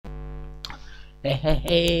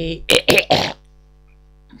Hey,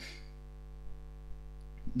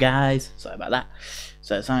 guys, sorry about that.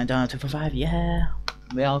 So it's Sonic down 245. Yeah,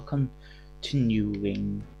 we are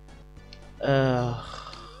continuing.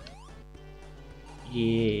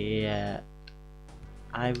 Yeah,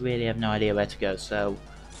 I really have no idea where to go. So,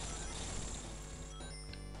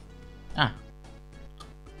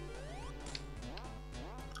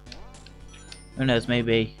 who knows?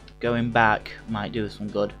 Maybe going back might do us some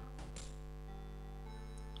good.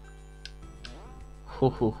 Hoo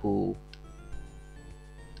hoo hoo.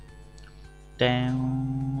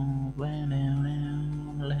 Down, down,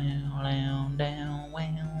 down, down, down,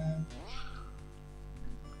 down.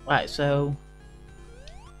 Right, so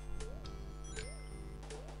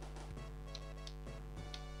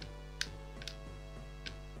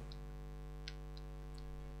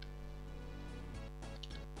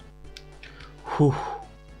whew.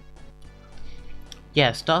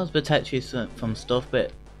 Yeah, stars protect you from stuff,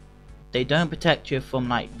 but they don't protect you from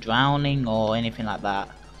like drowning or anything like that.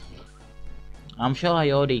 I'm sure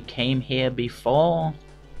I already came here before,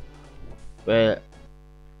 but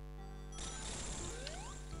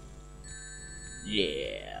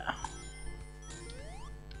yeah.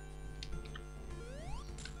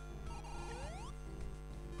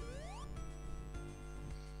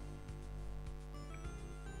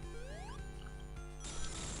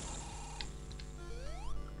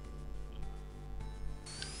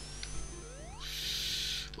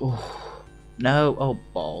 Oh no! Oh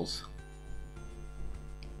balls.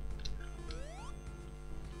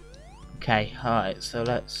 Okay, alright, so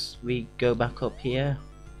we go back up here.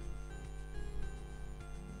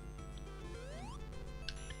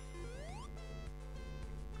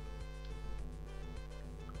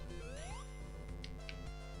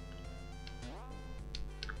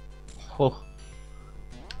 Oh.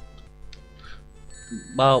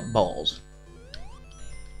 Well, balls.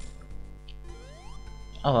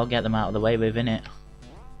 Oh, I'll get them out of the way within it.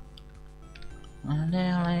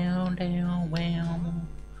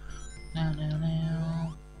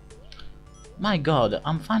 My god,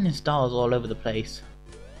 I'm finding stars all over the place.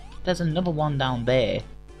 There's another one down there.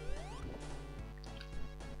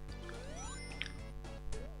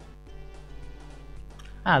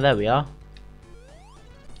 Ah, there we are.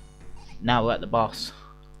 Now we're at the boss.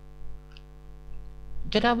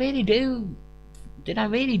 Did I really do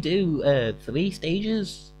 3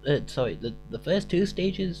 stages? Sorry, the first 2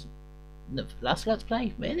 stages? The last Let's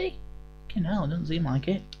Play? Really? Okay, no, it doesn't seem like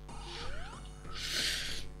it.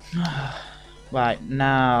 Right,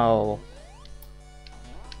 now...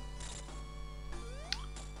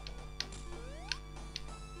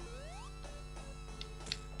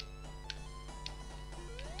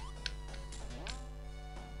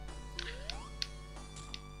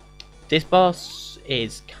 This boss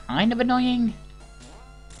is kind of annoying.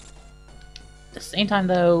 At the same time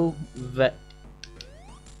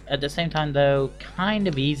though, kind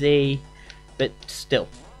of easy, but still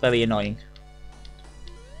very annoying.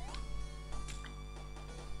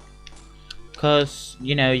 Because,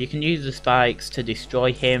 you know, you can use the spikes to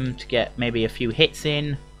destroy him to get maybe a few hits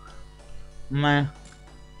in. Meh.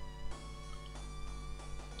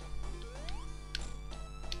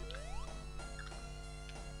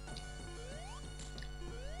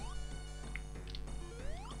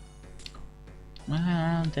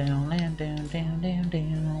 Down.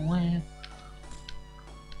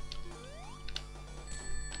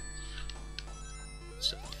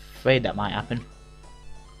 Afraid that might happen.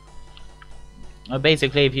 Or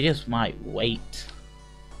basically, if you just might wait.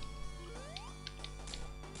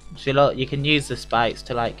 So look, you can use the spikes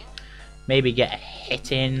to like maybe get a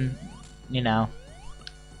hit in, you know.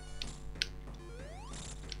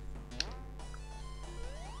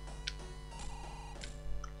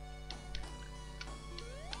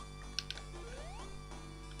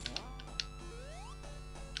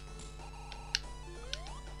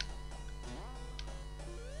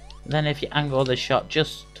 Then if you angle the shot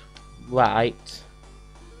just right,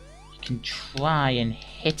 you can try and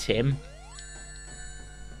hit him,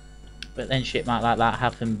 but then shit might like that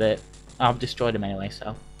happen, but I've destroyed him anyway,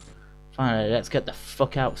 so finally let's get the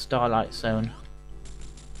fuck out of Starlight Zone.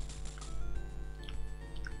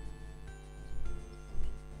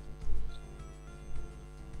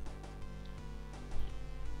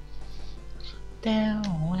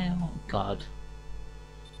 Down, God,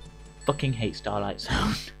 fucking hate Starlight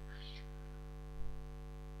Zone.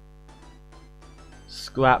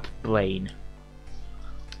 Scrap brain.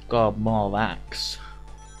 God, more axe.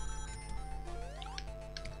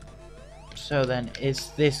 So then, is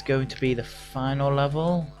this going to be the final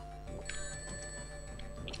level?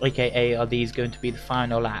 AKA, are these going to be the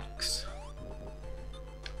final acts?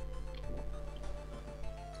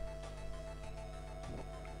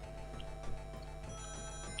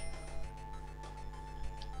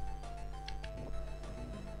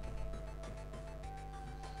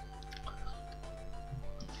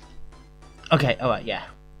 Okay, alright, yeah.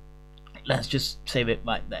 Let's just save it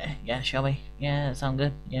right there. Yeah, shall we? Yeah, sound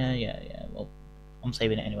good? Yeah. Well, I'm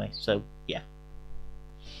saving it anyway, so yeah.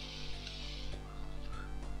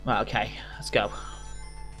 Right, okay, let's go.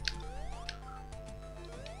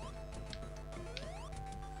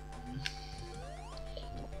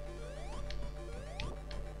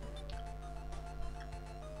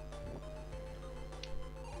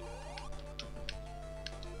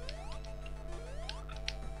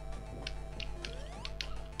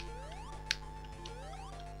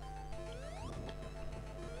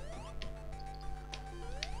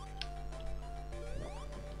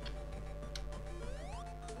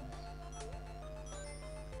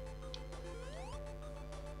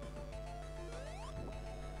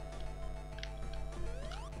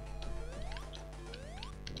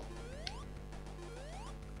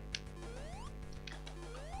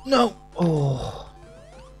 No! Oh.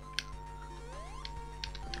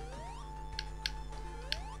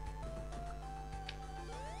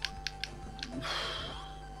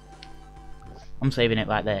 I'm saving it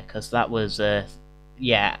right there, because that was,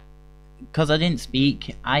 yeah. Because I didn't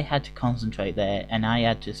speak, I had to concentrate there, and I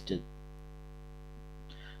had just to...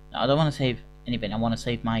 No, I don't want to save anything, I want to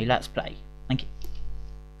save my Let's Play. Thank you.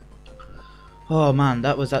 Oh man,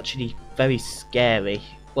 that was actually very scary.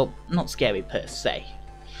 Well, not scary per se.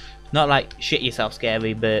 Not like shit yourself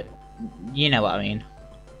scary, but you know what I mean.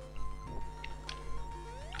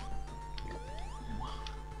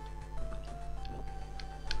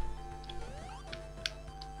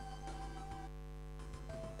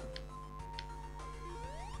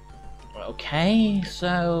 Okay,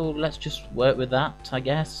 so let's just work with that, I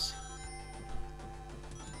guess.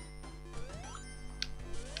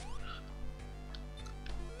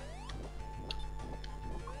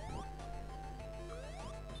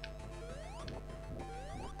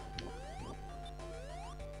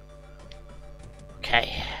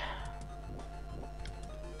 Okay.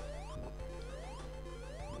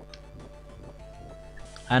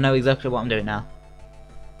 I know exactly what I'm doing now.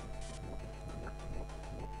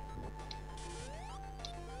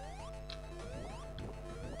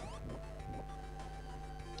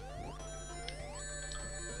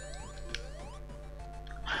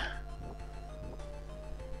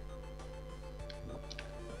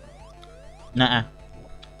 Nuh-uh.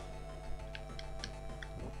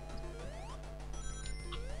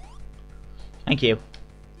 Thank you.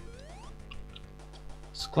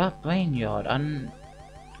 Scrap brain yard.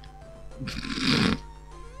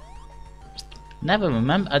 Never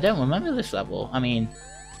remember. I don't remember this level. I mean,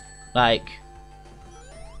 like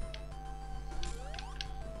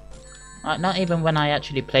not even when I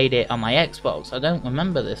actually played it on my Xbox. I don't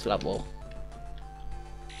remember this level.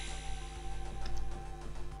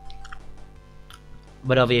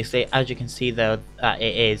 But obviously, as you can see though,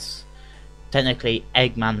 it is technically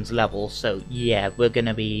Eggman's level, so yeah, we're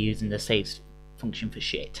gonna be using the save function for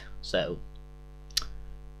shit. So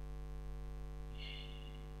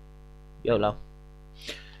YOLO.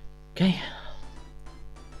 Okay.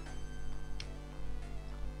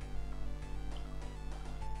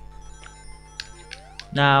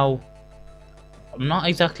 Now, I'm not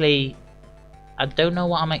exactly... I don't know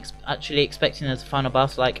what I'm actually expecting as a final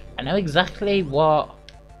boss. Like, I know exactly what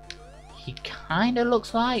he kind of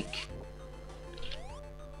looks like.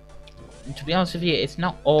 And to be honest with you, it's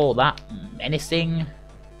not all that menacing.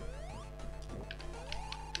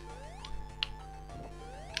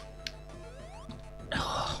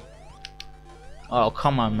 Oh,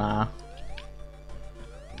 come on now.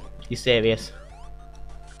 You serious?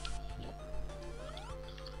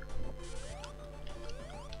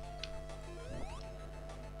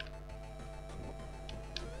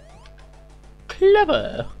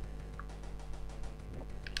 Clever.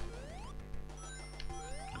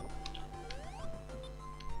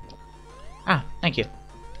 Ah, thank you.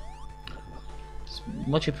 It's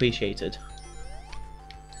much appreciated.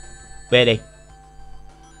 Really?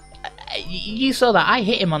 You saw that. I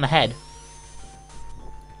hit him on the head.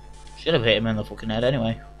 Should have hit him in the fucking head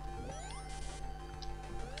anyway.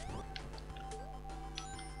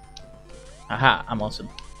 Aha, I'm awesome.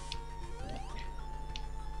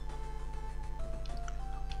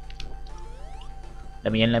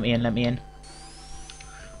 Let me in, let me in, let me in.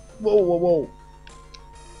 Whoa, whoa, whoa.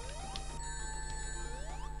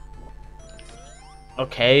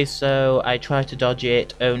 Okay, so I tried to dodge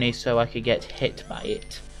it only so I could get hit by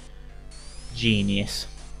it. Genius.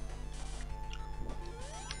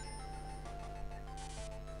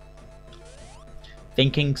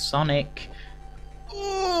 Thinking Sonic.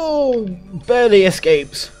 Oh, barely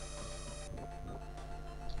escapes.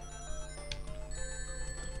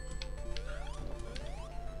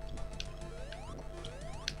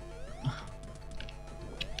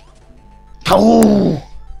 Oh!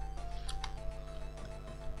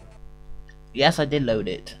 Yes, I did load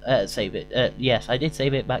it. Save it. Yes, I did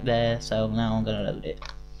save it back there, so now I'm gonna load it.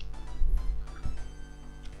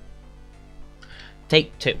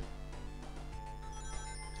 Take 2.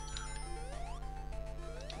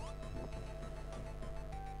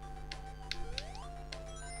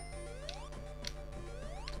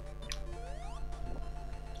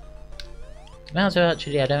 So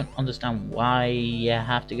actually, I don't understand why you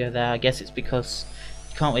have to go there. I guess it's because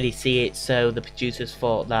you can't really see it, so the producers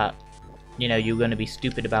thought that, you know, you're going to be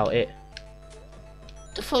stupid about it.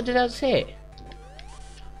 What the fuck did I say?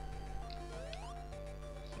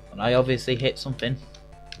 And I obviously hit something.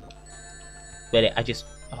 Really, I just...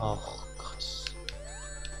 Oh,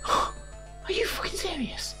 God. Are you fucking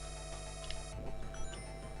serious?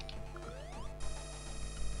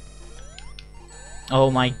 Oh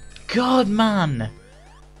my God, man!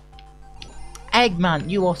 Eggman,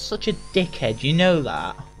 you are such a dickhead, you know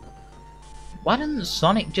that? Why doesn't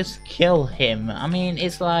Sonic just kill him? I mean,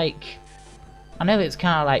 it's like... I know it's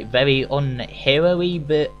kind of like very unhero-y,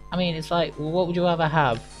 but I mean, it's like, what would you rather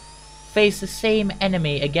have? Face the same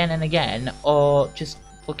enemy again and again, or just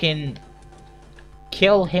fucking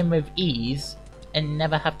kill him with ease and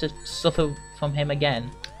never have to suffer from him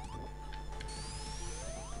again?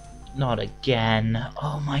 Not again.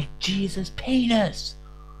 Oh my Jesus, penis!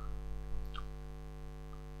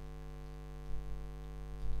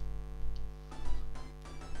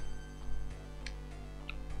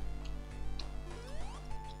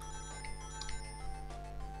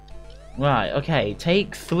 Right, okay,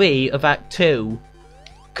 take 3 of Act 2.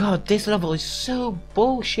 God, this level is so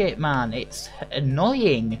bullshit, man. It's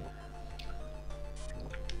annoying.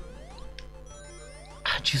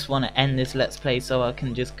 I just want to end this Let's Play so I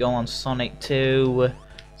can just go on Sonic 2.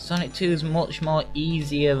 Sonic 2 is much more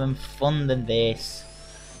easier and fun than this.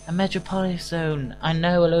 And Metropolis Zone. I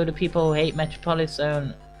know a load of people hate Metropolis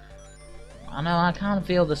Zone. I know I kind of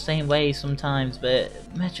feel the same way sometimes, but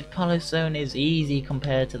Metropolis Zone is easy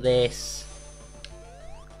compared to this.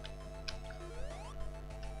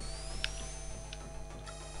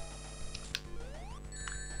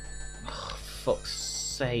 Oh, fuck's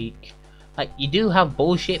sake. Like, you do have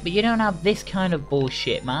bullshit, but you don't have this kind of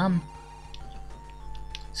bullshit, man.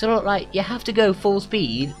 So, look, like, you have to go full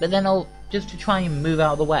speed, but then just to try and move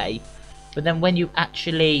out of the way. But then when you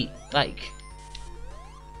actually, like...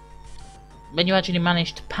 when you actually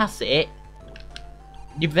manage to pass it,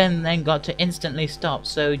 you've then got to instantly stop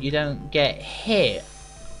so you don't get hit.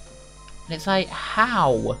 And it's like,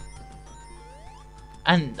 how?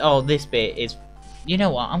 And oh, this bit is, you know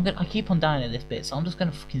what? I keep on dying at this bit, so I'm just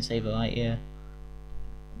gonna fucking save it right here.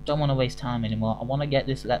 Don't want to waste time anymore. I want to get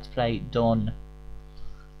this Let's Play done.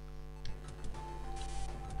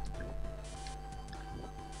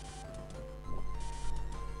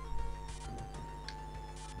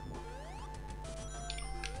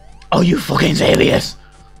 Are you fucking serious?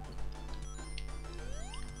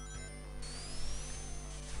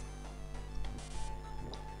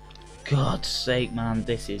 God's sake, man,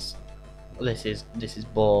 this is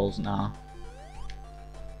balls now.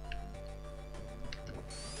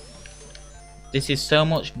 This is so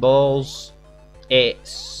much balls.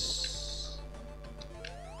 It's...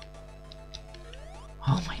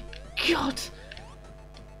 oh my God.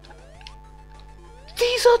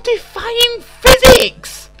 These are defying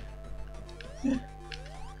physics!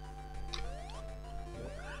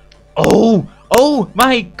 Oh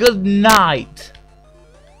my good night!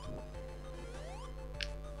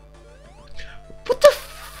 What the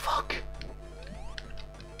fuck?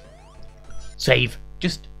 Save.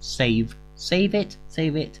 Just save. Save it.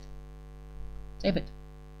 Save it. Save it.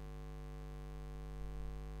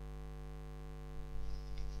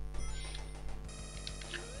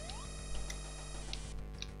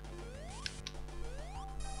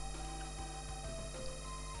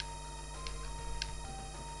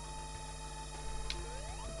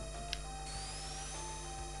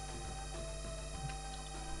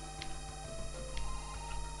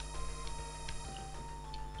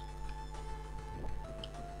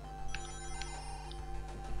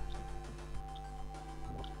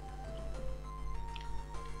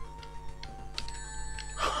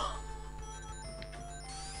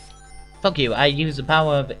 Fuck you, I use the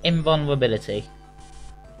power of invulnerability.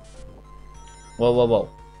 Whoa, whoa, whoa.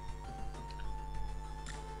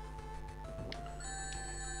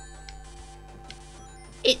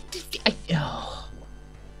 Oh.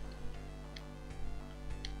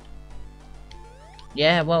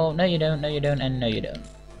 Yeah, well, no you don't, and no you don't.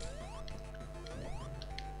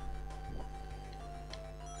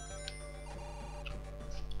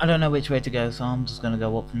 I don't know which way to go, so I'm just gonna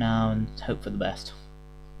go up now and hope for the best.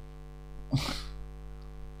 I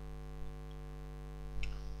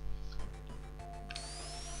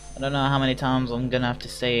don't know how many times I'm gonna have to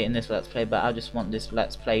say it in this Let's Play, but I just want this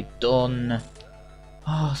Let's Play done.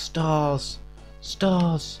 Oh, stars!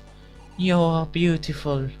 Stars! You're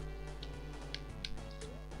beautiful.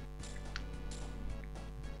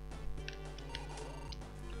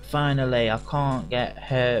 Finally, I can't get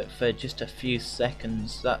hurt for just a few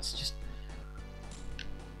seconds. That's just...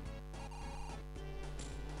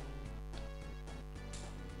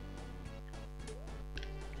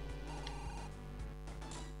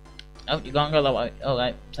 Oh, you can't go that way.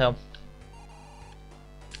 Alright, so...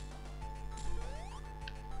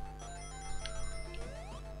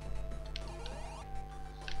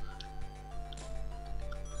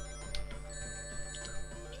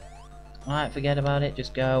 Alright, forget about it,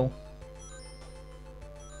 just go.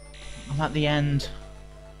 I'm at the end.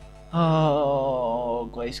 Oh,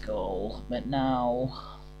 Grayskull. But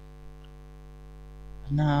now...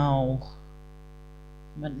 But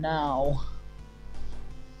now...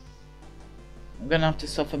 I'm gonna have to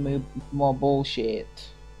suffer more bullshit.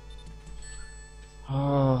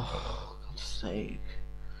 Oh, for God's sake.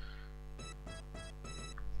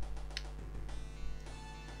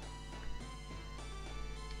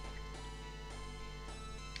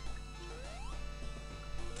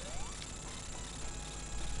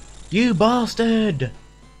 You bastard!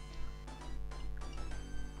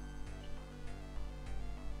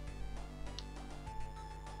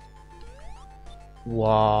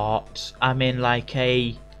 What? I'm in like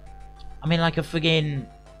a friggin...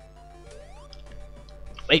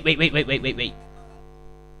 Wait. Wait.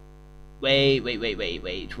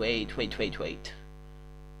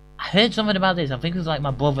 I heard something about this. I think it was like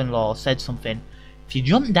my brother-in-law said something. If you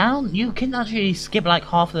jump down, you can actually skip like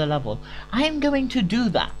half of the level. I am going to do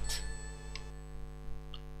that.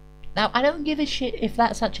 Now, I don't give a shit if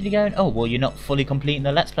that's actually going, oh, well, you're not fully completing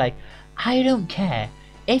the Let's Play. I don't care.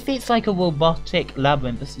 If it's like a robotic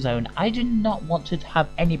labyrinth zone, I do not want to have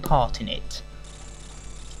any part in it.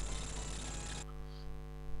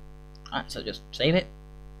 Alright, so just save it.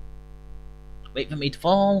 Wait for me to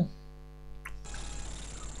fall.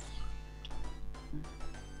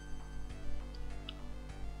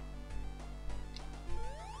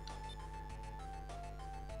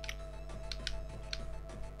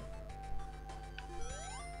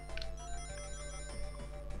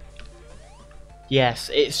 Yes,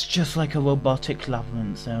 it's just like a robotic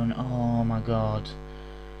labyrinth zone. Oh my god.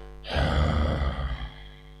 I'm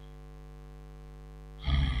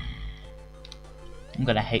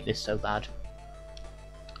gonna hate this so bad.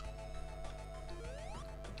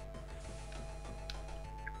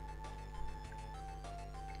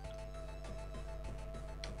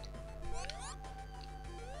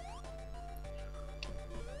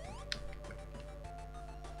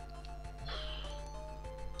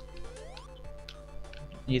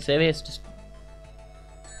 Are you serious? Just...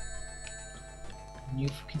 Are you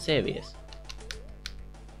fucking serious?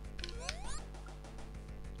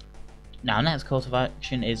 Now, next course of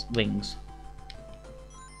action is rings.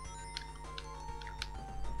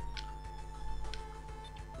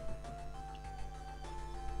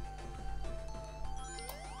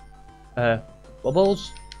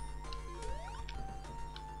 Bubbles.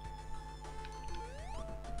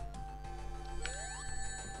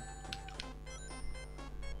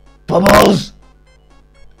 Bubbles!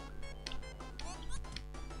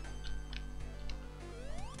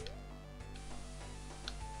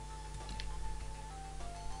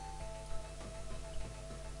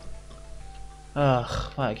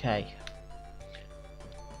 Ugh, okay.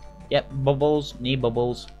 Yep, bubbles, need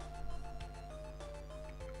bubbles.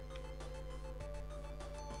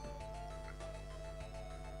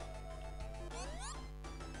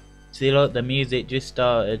 See, look, the music just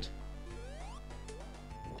started.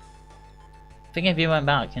 I think if you went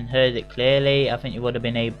back and heard it clearly, I think you would have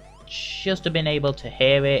been able, just have been able to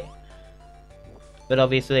hear it. But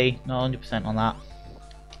obviously, not 100% on that.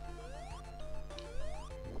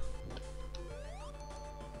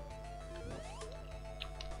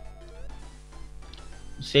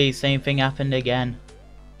 See, same thing happened again.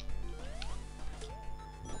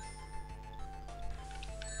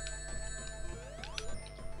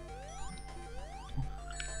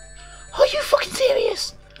 Are you fucking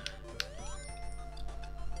serious?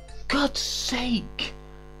 God's sake!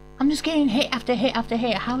 I'm just getting hit after hit after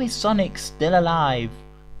hit. How is Sonic still alive?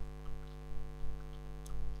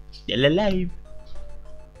 Still alive.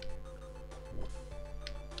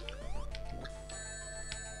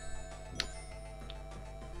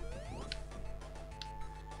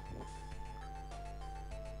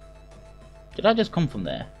 Did I just come from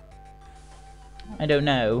there? I don't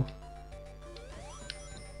know.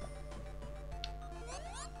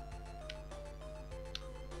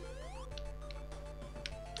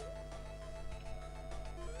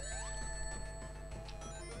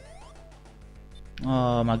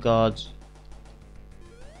 Oh my god.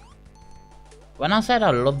 When I said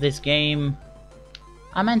I love this game,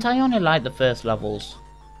 I meant I only like the first levels.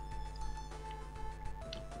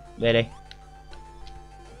 Really?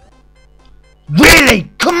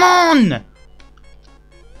 Really? Come on!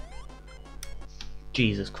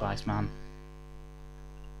 Jesus Christ, man.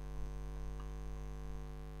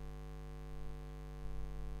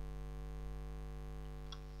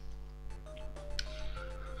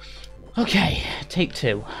 Okay, take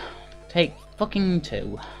two. Take fucking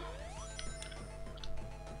two.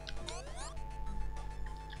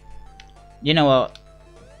 You know what?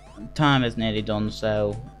 Time is nearly done,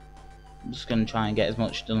 so I'm just gonna try and get as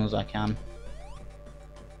much done as I can.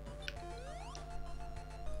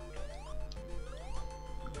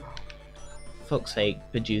 Fuck's sake,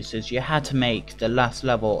 producers, you had to make the last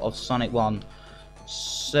level of Sonic 1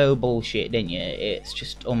 so bullshit, didn't you? It's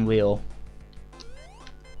just unreal.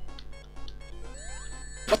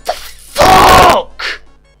 What the fuck?!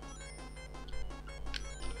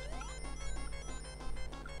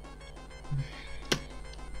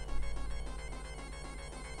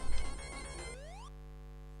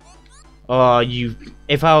 Oh, you...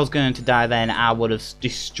 If I was going to die then, I would have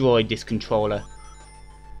destroyed this controller.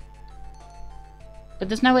 But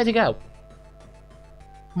there's nowhere to go.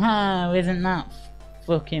 Wow, isn't that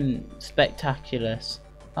fucking spectacular?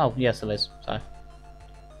 Oh, yes there is. Sorry.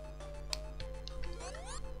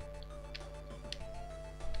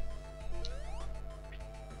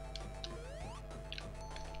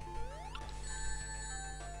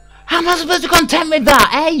 How am I supposed to contend with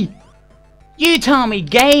that, eh? You tell me,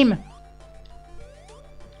 game!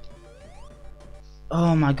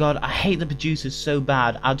 Oh my god, I hate the producers so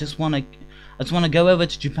bad. I just wanna go over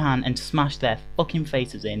to Japan and smash their fucking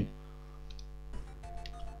faces in.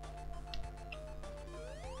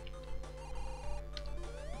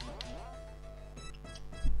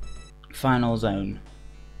 Final zone.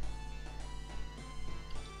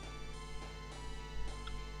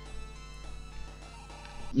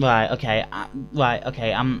 Right, okay,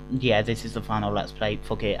 yeah, this is the final Let's Play.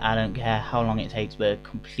 Fuck it, I don't care how long it takes, we're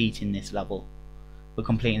completing this level. We're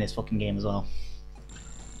completing this fucking game as well.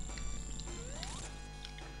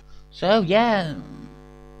 So yeah,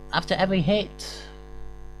 after every hit,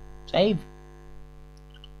 save.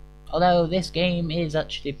 Although this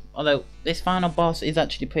final boss is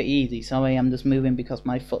actually pretty easy. Sorry, I'm just moving because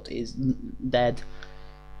my foot is dead.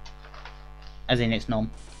 As in, it's numb.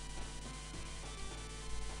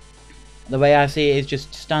 The way I see it is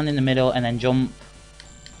just stand in the middle and then jump.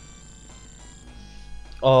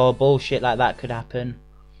 Or bullshit like that could happen.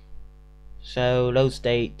 So, load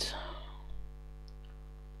state.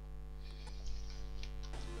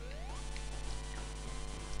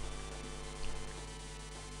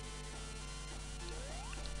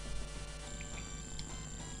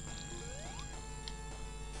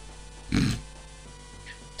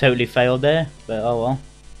 Totally failed there, but oh well.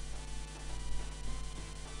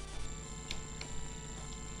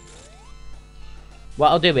 What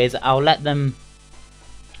I'll do is I'll let them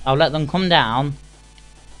come down,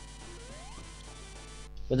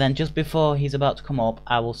 but then just before he's about to come up,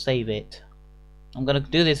 I will save it. I'm gonna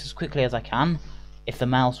do this as quickly as I can, if the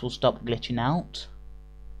mouse will stop glitching out.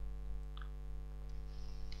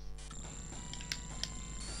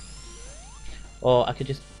 Or I could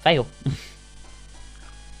just fail.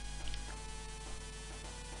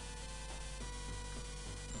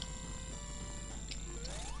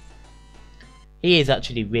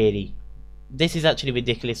 This is actually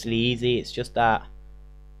ridiculously easy. It's just that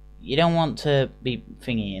you don't want to be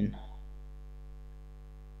thingying.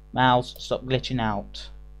 Mouse, stop glitching out.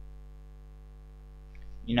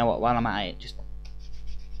 You know what, while I'm at it, just...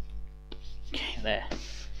 Okay, there.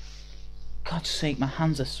 God's sake, my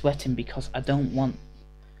hands are sweating because I don't want...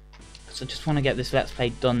 Because I just want to get this Let's Play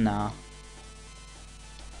done now.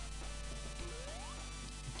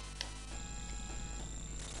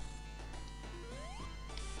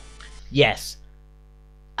 Yes.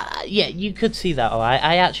 Yeah, you could see that, alright.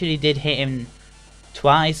 I actually did hit him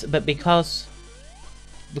twice, but because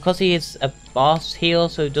he is a boss, he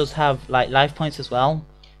also does have like life points as well.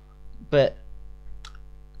 But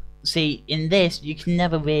see, in this, you can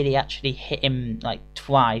never really actually hit him like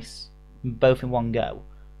twice, both in one go.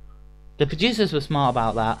 The producers were smart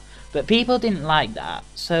about that, but people didn't like that,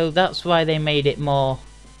 so that's why they made it more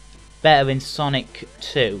better in Sonic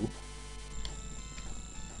 2.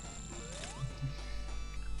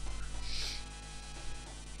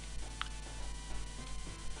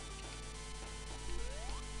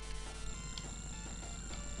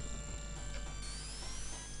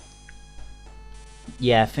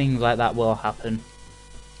 yeah, things like that will happen.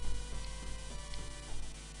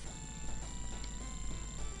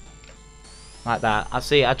 Like that. I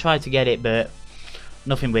see, I tried to get it, but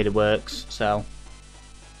nothing really works, so.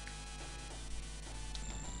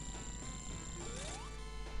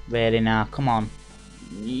 Really now, come on.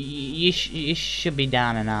 You should be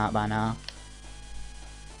down and out by now.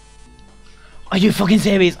 Are you fucking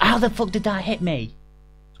serious? How the fuck did that hit me?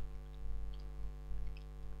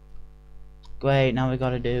 Great, now we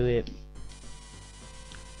gotta do it.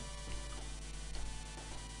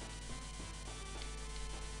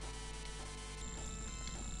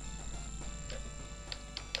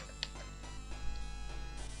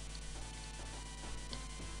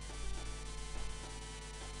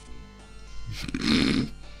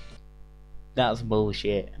 That's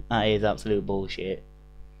bullshit. That is absolute bullshit.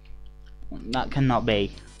 That cannot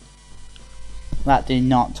be. That did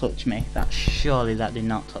not touch me. Surely that did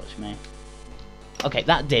not touch me. Okay,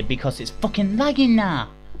 that did because it's fucking lagging now.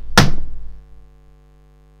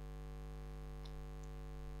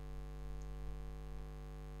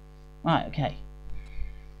 Right, okay.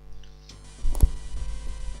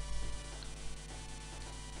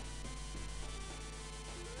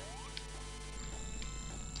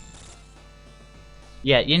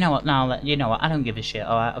 Yeah, you know what, now, you know what, I don't give a shit,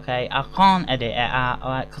 alright, okay? I can't edit it out,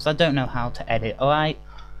 alright, because I don't know how to edit, alright?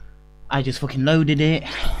 I just fucking loaded it.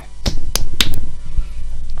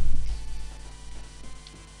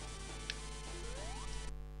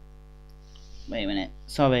 Wait a minute,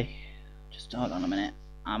 sorry. Just hold on a minute.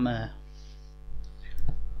 Calm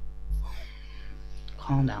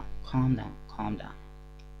down, calm down, calm down.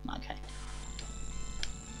 Okay.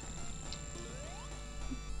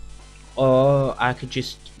 Or I could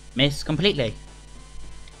just miss completely.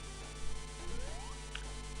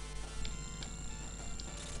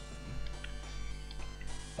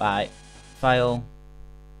 Right, fail.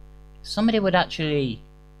 If somebody would actually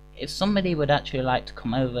like to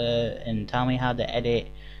come over and tell me how to edit,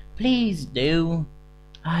 please do.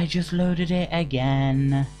 I just loaded it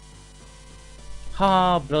again.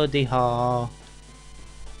 Ha, bloody ha.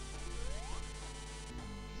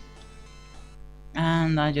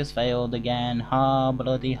 And I just failed again. Ha,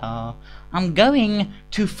 bloody ha. I'm going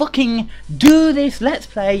to fucking do this Let's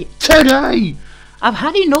Play today! I've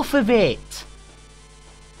had enough of it!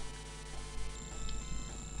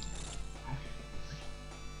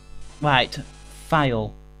 Right,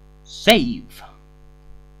 file, save.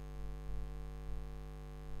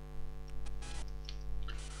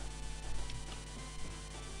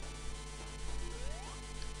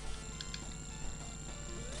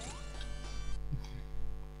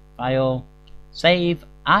 File, save.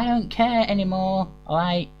 I don't care anymore,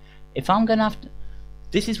 alright? If I'm gonna have to...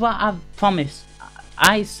 This is what I've promised.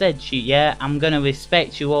 I said to you, yeah, I'm gonna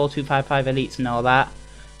respect you all 255 elites and all that.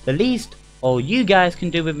 The least all you guys can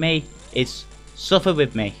do with me is suffer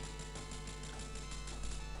with me.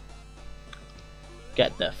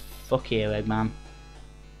 Get the fuck here, Eggman.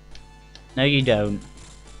 No you don't.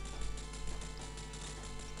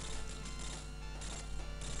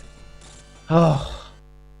 Oh.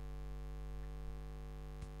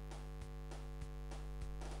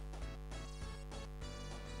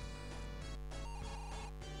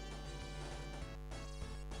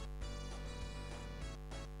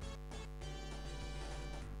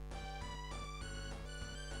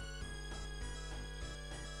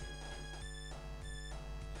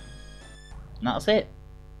 And that's it.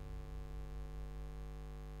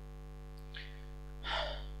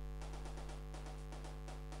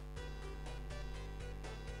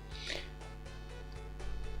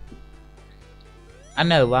 I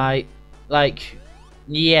know, right? Like,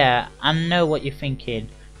 yeah, I know what you're thinking.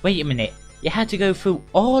 Wait a minute, you had to go through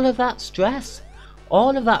all of that stress?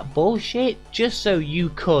 All of that bullshit just so you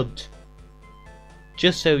could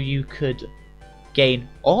gain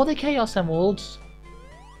all the Chaos Emeralds,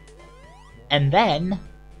 and then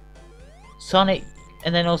Sonic,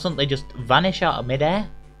 and then all of a sudden they just vanish out of midair?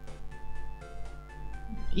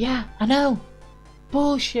 Yeah, I know.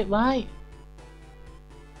 Bullshit, right?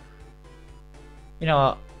 You know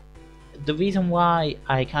what? The reason why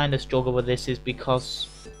I kind of struggle with this is because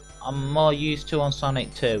I'm more used to on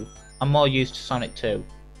Sonic 2. I'm more used to Sonic 2.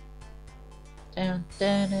 Down,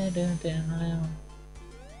 down, down, down, down.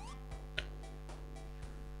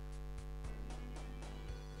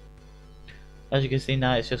 As you can see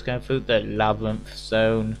now, it's just going through the Labyrinth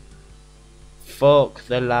Zone. Fuck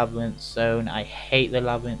the Labyrinth Zone. I hate the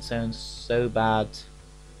Labyrinth Zone so bad.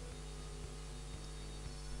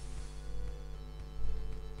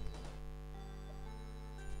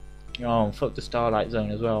 Oh, fuck the Starlight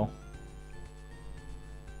Zone as well.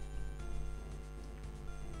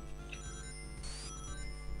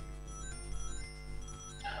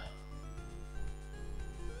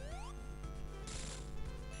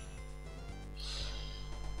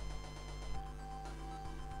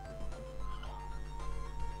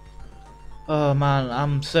 Oh man,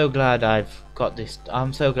 I'm so glad I've got this.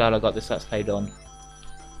 I'm so glad I got this Let's Play done.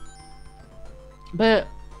 But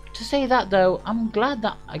to say that though, I'm glad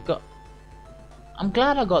I got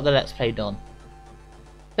the Let's Play done.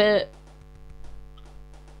 But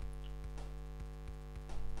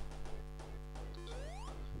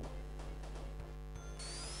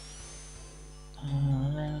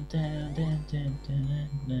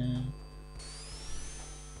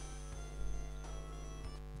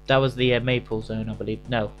that was the Maple Zone, I believe.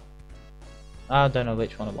 No, I don't know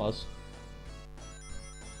which one it was.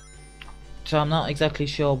 So I'm not exactly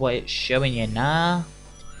sure what it's showing you now.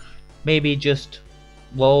 Maybe just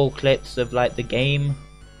roll clips of like the game,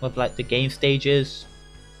 of like the game stages.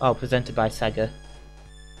 Oh, presented by Sega.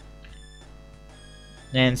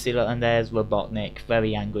 And see, look, and there's Robotnik,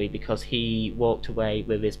 very angry because he walked away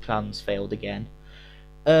with his plans failed again.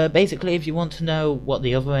 Basically, if you want to know what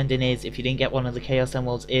the other ending is, if you didn't get one of the Chaos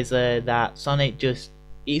Emeralds, is that Sonic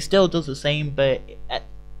he still does the same, but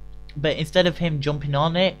instead of him jumping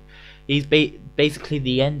on it, he's basically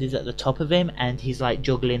the end is at the top of him, and he's like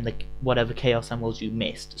juggling whatever Chaos Emeralds you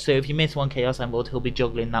missed. So if you miss one Chaos Emerald, he'll be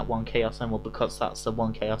juggling that one Chaos Emerald because that's the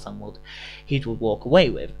one Chaos Emerald he would walk away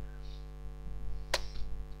with.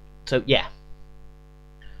 So yeah.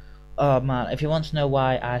 Oh man, if you want to know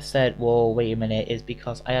why I said, whoa, wait a minute, is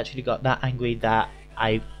because I actually got that angry that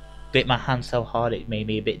I bit my hand so hard it made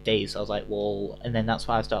me a bit dazed. So I was like, whoa, and then that's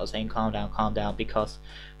why I started saying calm down, because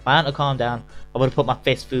if I hadn't calmed down, I would have put my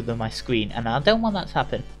fist through my screen, and I don't want that to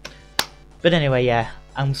happen. But anyway, yeah,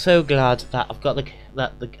 I'm so glad that I've got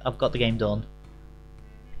the game done.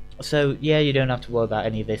 So yeah, you don't have to worry about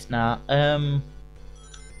any of this now.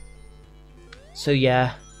 So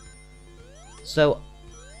yeah. So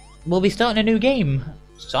we'll be starting a new game,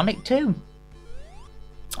 Sonic 2.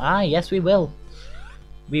 Ah, yes we will.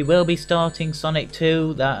 We will be starting Sonic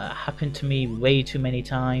 2, that happened to me way too many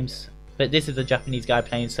times. But this is a Japanese guy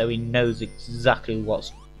playing, so he knows exactly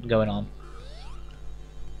what's going on.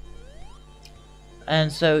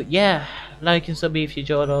 And so, yeah, like and sub if you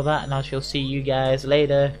enjoyed all that, and I shall see you guys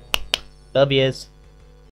later. Love yous.